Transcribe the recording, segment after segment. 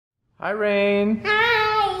Hi, Rain.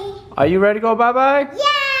 Hi. Are you ready to go bye-bye?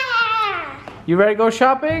 Yeah. You ready to go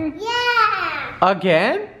shopping? Yeah.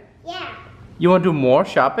 Again? Yeah. You want to do more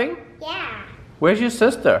shopping? Yeah. Where's your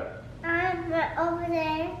sister? Over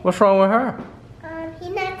there. What's wrong with her? He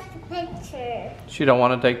likes the picture. She don't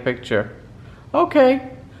want to take picture.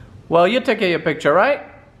 Okay. Well, you take your picture, right?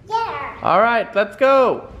 Yeah. All right, let's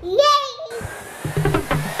go. Yay!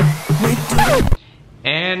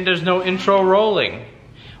 And there's no intro rolling.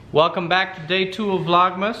 Welcome back to day 2 of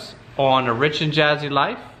Vlogmas on a Rich and Jazzy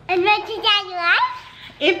life. And what did you like?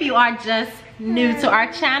 If you are just new to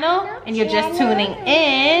our channel and you're just tuning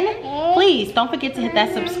in, please don't forget to hit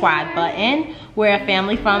that subscribe button. We're a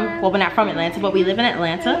family from, well, we're not from Atlanta, but we live in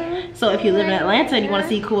Atlanta. So if you live in Atlanta and you want to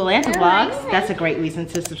see cool Atlanta vlogs, that's a great reason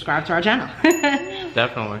to subscribe to our channel.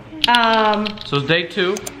 Definitely. So it's day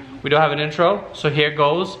 2. We don't have an intro, so here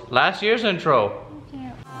goes last year's intro.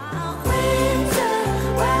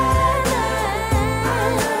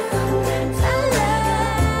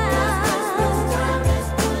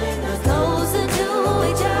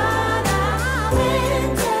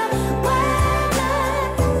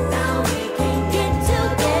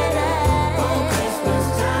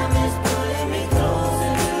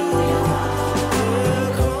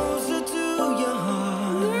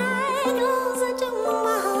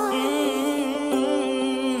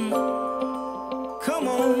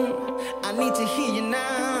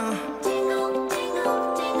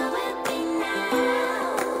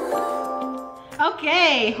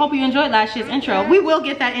 Okay, hope you enjoyed last year's intro. We will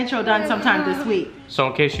get that intro done sometime this week. So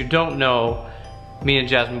in case you don't know, me and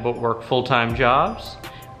Jasmine both work full-time jobs.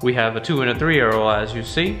 We have a 2- and 3-year-old, as you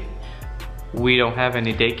see. We don't have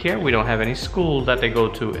any daycare. We don't have any school that they go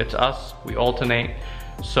to. It's us. We alternate.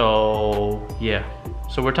 So yeah.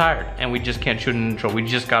 So we're tired and we just can't shoot an intro. We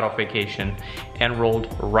just got off vacation and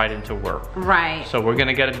rolled right into work. Right. So we're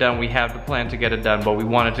gonna get it done. We have the plan to get it done, but we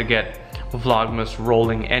wanted to get Vlogmas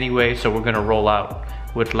rolling anyway, so we're gonna roll out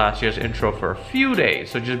with last year's intro for a few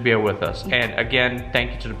days, so just bear with us. And again,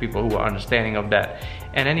 thank you to the people who are understanding of that.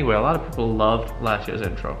 And anyway, a lot of people loved last year's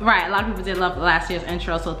intro. Right, a lot of people did love last year's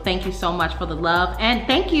intro, so thank you so much for the love. And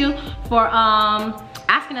thank you for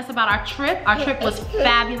asking us about our trip. Our trip was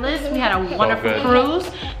fabulous. We had a wonderful cruise.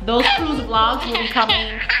 Those cruise vlogs will be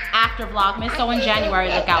coming after Vlogmas, so in January,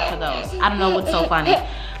 look out for those. I don't know what's so funny.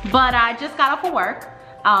 But I just got off of work.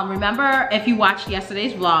 Remember, if you watched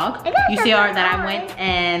yesterday's vlog, you see that I went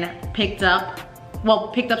and picked up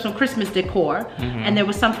some Christmas decor, and there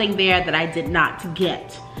was something there that I did not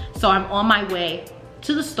get. So I'm on my way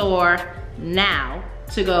to the store now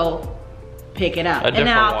to go pick it up. A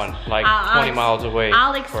different one, like 20 miles away.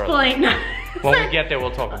 I'll explain. When we get there,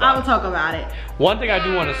 we'll talk about it. I will talk about it. One thing I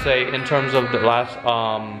do want to say in terms of the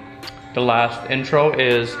last intro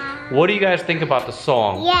is, what do you guys think about the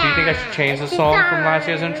song? Yeah. Do you think I should change the song from last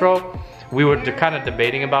year's intro? We were kind of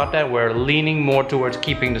debating about that. We're leaning more towards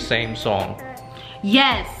keeping the same song.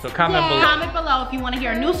 Yes. So comment below. Comment below if you want to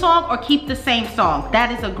hear a new song or keep the same song.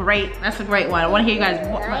 That's a great one. I want to hear you guys.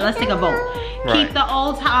 Let's take a vote. Right. Keep the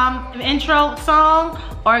old intro song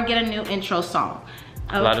or get a new intro song.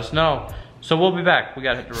 Okay. Let us know. So we'll be back. We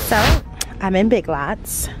gotta hit the road. So I'm in Big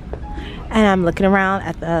Lots and I'm looking around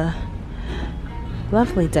at the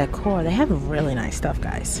lovely decor. They have really nice stuff,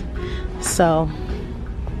 guys. So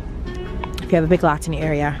if you have a Big Lots in the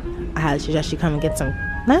area, I highly suggest you come and get some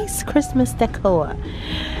nice Christmas decor.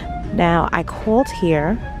 Now, I called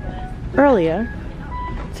here earlier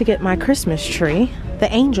to get my Christmas tree, the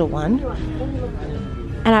angel one,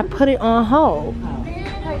 and I put it on hold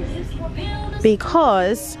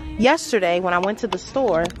because yesterday when I went to the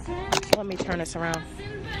store, let me turn this around.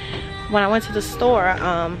 When I went to the store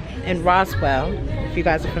in Roswell, if you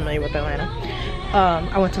guys are familiar with Atlanta,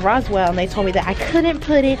 I went to Roswell and they told me that I couldn't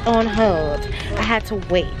put it on hold. I had to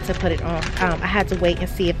wait to put it on. I had to wait and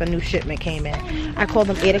see if a new shipment came in. I called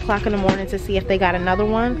them 8 o'clock in the morning to see if they got another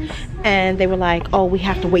one, and they were like, oh, we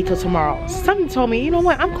have to wait till tomorrow. Something told me, you know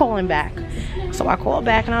what, I'm calling back. So I called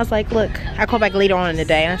back and I was like, look, I called back later on in the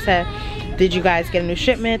day and I said, did you guys get a new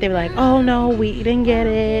shipment? They were like, oh no, we didn't get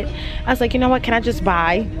it. I was like, you know what, can I just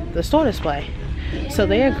buy the store display? So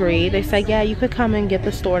they agreed. They said, yeah, you could come and get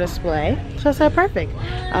the store display. So I said, perfect,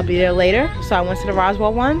 I'll be there later. So I went to the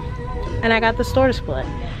Roswell one and I got the store display.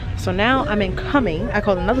 So now I'm incoming. I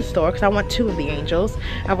called another store because I want 2 of the angels.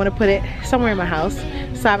 I want to put it somewhere in my house.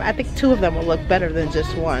 So I think 2 of them will look better than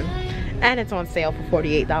just one. And it's on sale for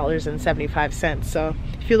 $48.75. So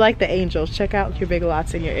if you like the angels, check out your Big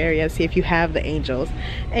Lots in your area, see if you have the angels,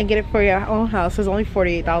 and get it for your own house. It's only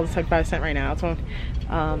 $48.75 right now. It's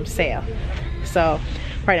on sale. So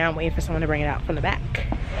right now I'm waiting for someone to bring it out from the back.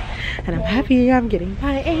 And I'm happy I'm getting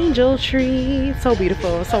my angel tree. So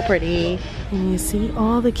beautiful, so pretty. And you see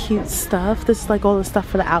all the cute stuff. This is like all the stuff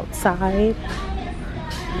for the outside.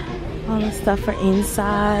 All the stuff for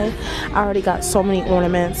inside. I already got so many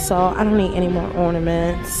ornaments, so I don't need any more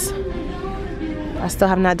ornaments. I still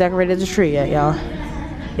have not decorated the tree yet, y'all.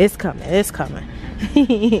 It's coming, it's coming.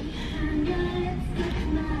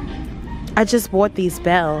 I just bought these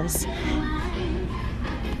bells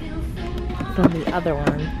from the other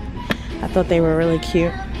one. I thought they were really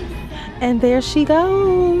cute. And there she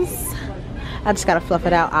goes. I just gotta fluff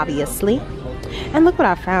it out, obviously. And look what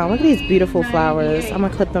I found. Look at these beautiful flowers. I'm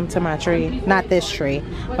gonna clip them to my tree. Not this tree,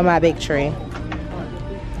 but my big tree.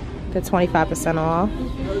 They're 25% off.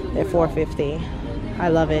 They're $4.50. I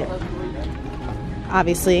love it.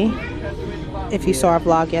 Obviously, if you saw our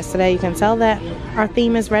vlog yesterday, you can tell that our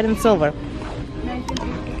theme is red and silver.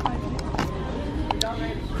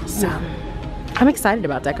 So, I'm excited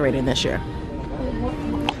about decorating this year.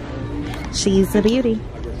 She's a beauty.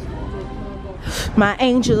 My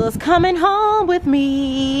angel is coming home with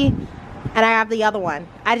me. And I have the other one.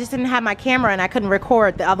 I just didn't have my camera and I couldn't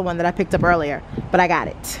record the other one that I picked up earlier. But I got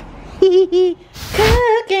it. Cooking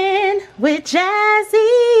with Jazzy.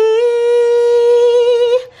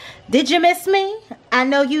 Did you miss me? I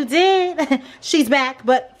know you did. She's back,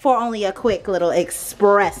 but for only a quick little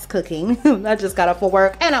express cooking. I just got off for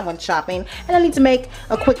work and I went shopping and I need to make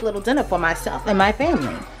a quick little dinner for myself and my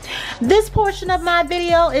family. This portion of my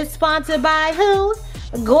video is sponsored by who?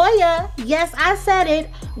 Goya. Yes, I said it.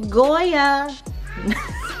 Goya.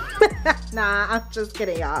 Nah, I'm just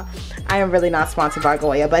kidding, y'all. I am really not sponsored by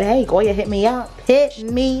Goya, but hey, Goya, hit me up. Hit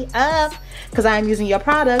me up. Because I am using your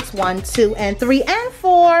products 1, 2, and 3, and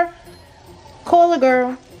 4. Call a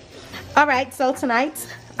girl. Alright, so tonight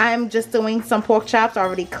I'm just doing some pork chops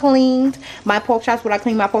already cleaned. My pork chops, what I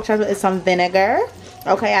clean my pork chops with is some vinegar.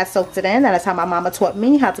 Okay, I soaked it in. That is how my mama taught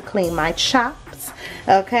me how to clean my chops.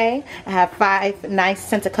 Okay, I have 5 nice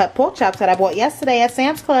center cut pork chops that I bought yesterday at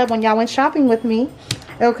Sam's Club when y'all went shopping with me.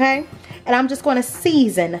 Okay, and I'm just going to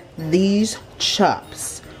season these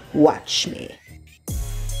chops. Watch me.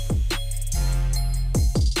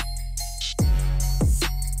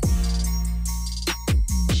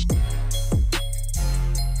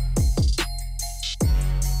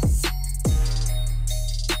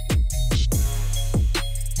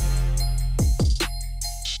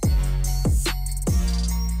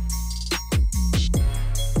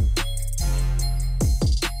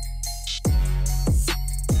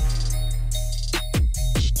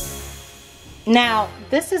 Now,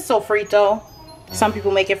 this is sofrito. Some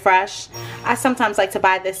people make it fresh. I sometimes like to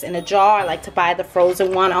buy this in a jar. I like to buy the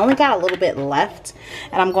frozen one. I only got a little bit left.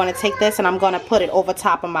 And I'm going to take this and I'm going to put it over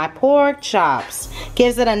top of my pork chops.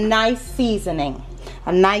 Gives it a nice seasoning.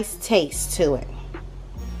 A nice taste to it.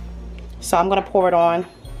 So I'm going to pour it on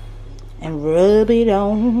and rub it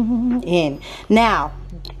on in. Now,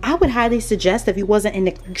 I would highly suggest if you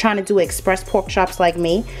wasn't trying to do express pork chops like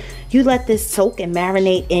me, you let this soak and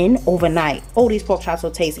marinate in overnight. Oh, these pork chops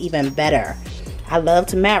will taste even better. I love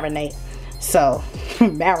to marinate. So,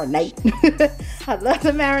 marinate. I love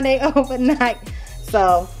to marinate overnight.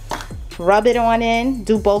 So, rub it on in.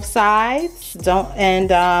 Do both sides.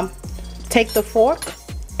 Take the fork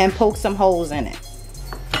and poke some holes in it.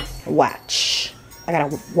 Watch. I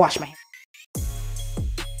gotta wash my hands.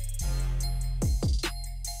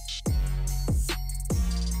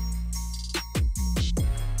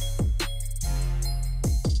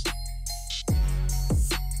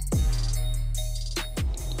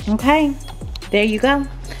 Okay, there you go.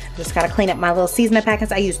 Just gotta clean up my little seasoning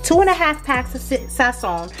packets. I use 2.5 packs of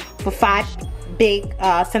sazon for 5 big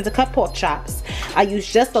center cut pork chops. I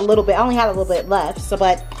use just a little bit. I only had a little bit left, so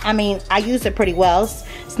but I mean I use it pretty well.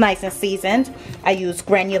 It's nice and seasoned. I use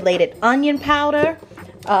granulated onion powder.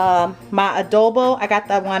 My adobo, I got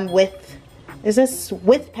that one with, is this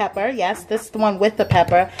with pepper? Yes, this is the one with the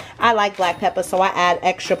pepper. I like black pepper, so I add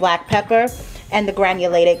extra black pepper and the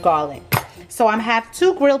granulated garlic. So I have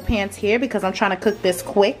 2 grill pans here because I'm trying to cook this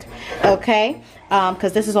quick, okay?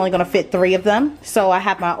 Because this is only going to fit 3 of them. So I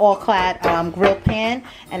have my all-clad grill pan,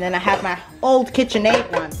 and then I have my old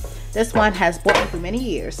KitchenAid one. This one has brought me through many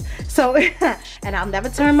years. So, and I'll never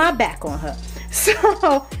turn my back on her.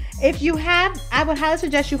 So, if you have, I would highly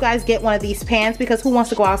suggest you guys get one of these pans because who wants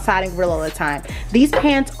to go outside and grill all the time? These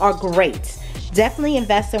pans are great. Definitely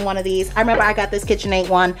invest in one of these. I remember I got this KitchenAid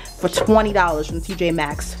one for $20 from TJ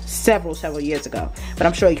Maxx several years ago. But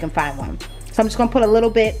I'm sure you can find one. So I'm just going to put a little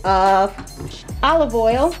bit of olive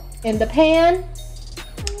oil in the pan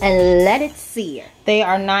and let it sear. They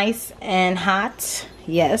are nice and hot.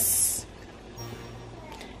 Yes.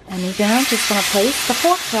 And then I'm just gonna place the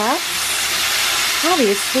pork chops,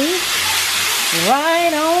 obviously,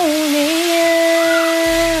 right on in.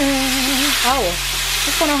 Oh,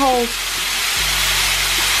 just gonna hold.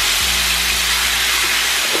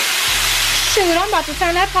 Shoot, I'm about to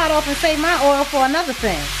turn that pot off and save my oil for another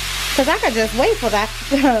thing. Cause I could just wait for that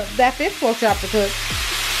that fish pork chop to cook.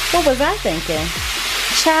 What was I thinking?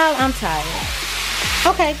 Child, I'm tired.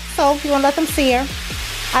 Okay, so you wanna let them sear.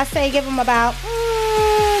 I say give them about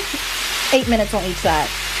 8 minutes on each side.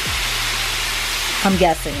 I'm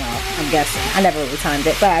guessing, y'all. I'm guessing. I never really timed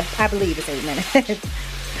it, but I believe it's 8 minutes.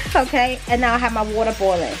 Okay, and now I have my water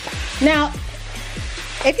boiling. Now,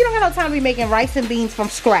 if you don't have no time to be making rice and beans from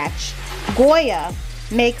scratch, Goya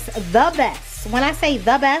makes the best. When I say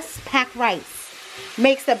the best, packed rice.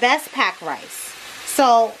 Makes the best packed rice.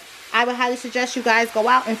 So, I would highly suggest you guys go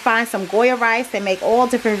out and find some Goya rice. They make all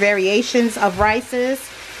different variations of rices.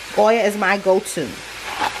 Goya is my go-to.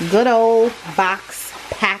 Good old box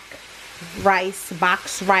pack rice,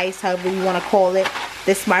 box rice, however you want to call it.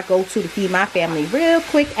 This is my go-to to feed my family real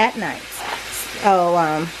quick at night. Oh,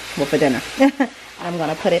 well, for dinner. I'm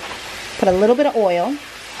gonna put a little bit of oil,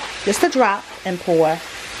 just a drop, and pour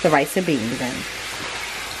the rice and beans in.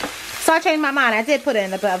 So I changed my mind. I did put it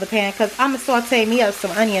in the other pan because I'm gonna saute me up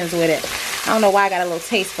some onions with it. I don't know why I got a little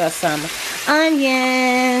taste for some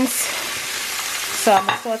onions. So I'm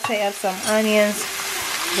gonna saute up some onions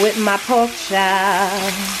with my pork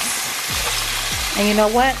chops. And you know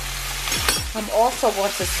what? I'm also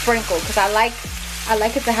going to sprinkle because I like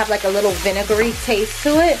it to have like a little vinegary taste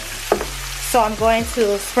to it. So I'm going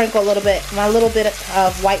to sprinkle a little bit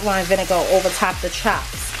of white wine vinegar over top the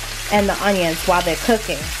chops and the onions while they're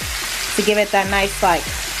cooking to give it that nice like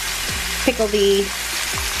pickledy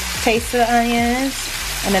taste to the onions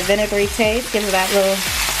and the vinegary taste. Give it that little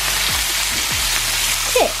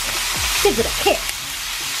kick. Give it a kick.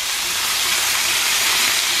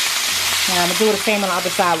 And I'm going to do the same on the other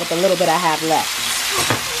side with the little bit I have left.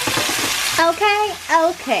 Okay,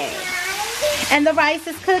 okay. And the rice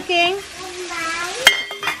is cooking.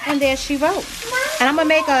 And there she wrote. And I'm gonna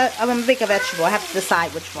make a vegetable. I have to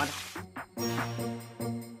decide which one.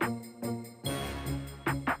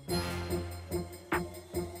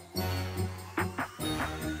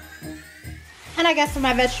 And I guess for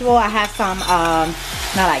my vegetable, I have some,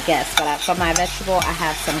 not I guess, but for my vegetable, I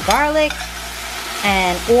have some garlic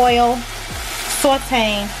and oil,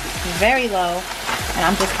 sauteing very low. And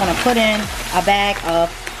I'm just gonna put in a bag of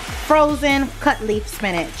frozen cut leaf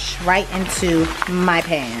spinach right into my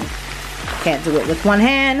pan. Can't do it with one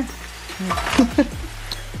hand.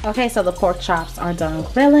 Okay, so the pork chops are done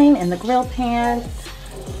grilling in the grill pan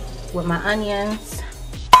with my onions.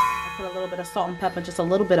 I put a little bit of salt and pepper, just a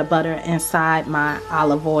little bit of butter inside my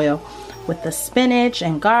olive oil with the spinach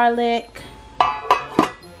and garlic.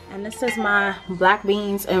 And this is my black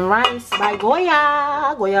beans and rice by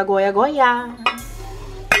Goya. Goya, Goya, Goya.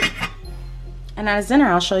 And at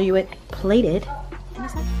dinner, I'll show you it plated in a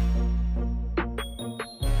second.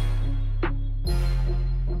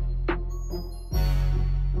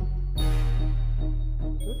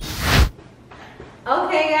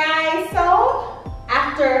 Okay guys, so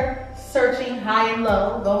after searching high and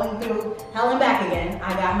low, going through hell and back again,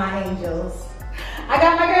 I got my angels. I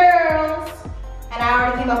got my girls. And I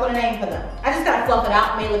already came up with a name for them. I just gotta fluff it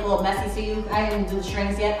out, made it look a little messy to you. I didn't do the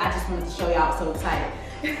strings yet. I just wanted to show y'all, I'm so excited.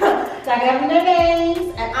 So I got them their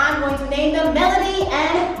names, and I'm going to name them Melody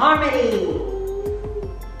and Harmony.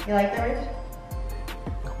 You like that,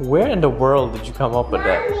 Rich? Where in the world did you come up with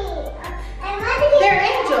that? They're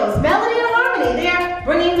angels, Melody and Harmony. They're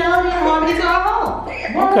bringing Melody and Harmony to our home.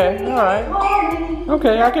 Okay, all right.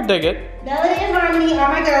 Okay, I can dig it. Melody and Harmony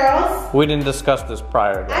are my girls. We didn't discuss this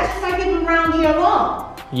prior, I guys. just like keep them around year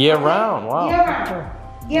long. Year round, wow. Year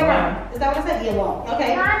round. Year round. Is that what I said? Year long.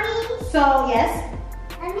 Okay. Mommy, So, yes.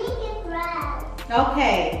 I need a dress.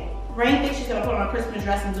 Okay. Rain thinks she's gonna put on a Christmas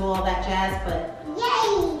dress and do all that jazz, but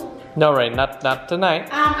Yay! No, Ray, not tonight.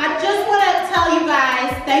 I just want to tell you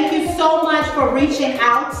guys, thank you so much for reaching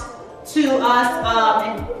out to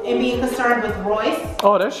us and being concerned with Royce.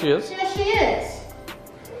 Oh, there she is. Yes, she is.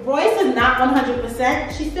 Royce is not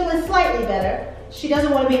 100%. She still is slightly better. She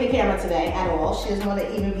doesn't want to be in the camera today at all. She doesn't want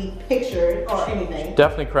to even be pictured or anything.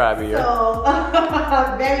 Definitely crabby. So,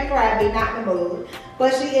 very crabby, not in the mood.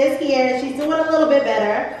 But she is here and she's doing a little bit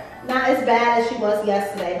better. Not as bad as she was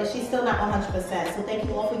yesterday, but she's still not 100%. So thank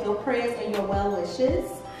you all for your prayers and your well wishes.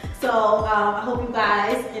 So I hope you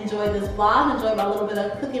guys enjoyed this vlog, enjoyed my little bit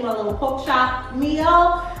of cooking, my little pork chop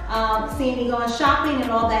meal, seeing me going shopping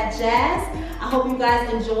and all that jazz. I hope you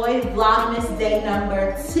guys enjoyed Vlogmas day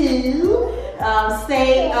number 2.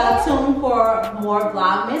 Stay tuned for more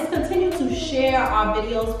Vlogmas. Continue to share our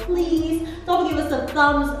videos, please. Don't forget to give us a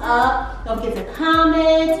thumbs up. Don't forget to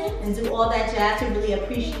comment and do all that jazz. We really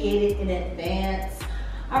appreciate it in advance.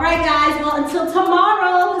 All right, guys. Well, until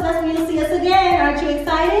tomorrow, because that's when you'll see us again. Aren't you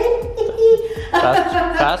excited?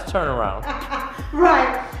 Fast turnaround.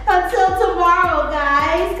 Right. Until tomorrow,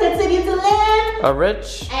 guys. Continue to live a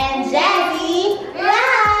rich and jazzy.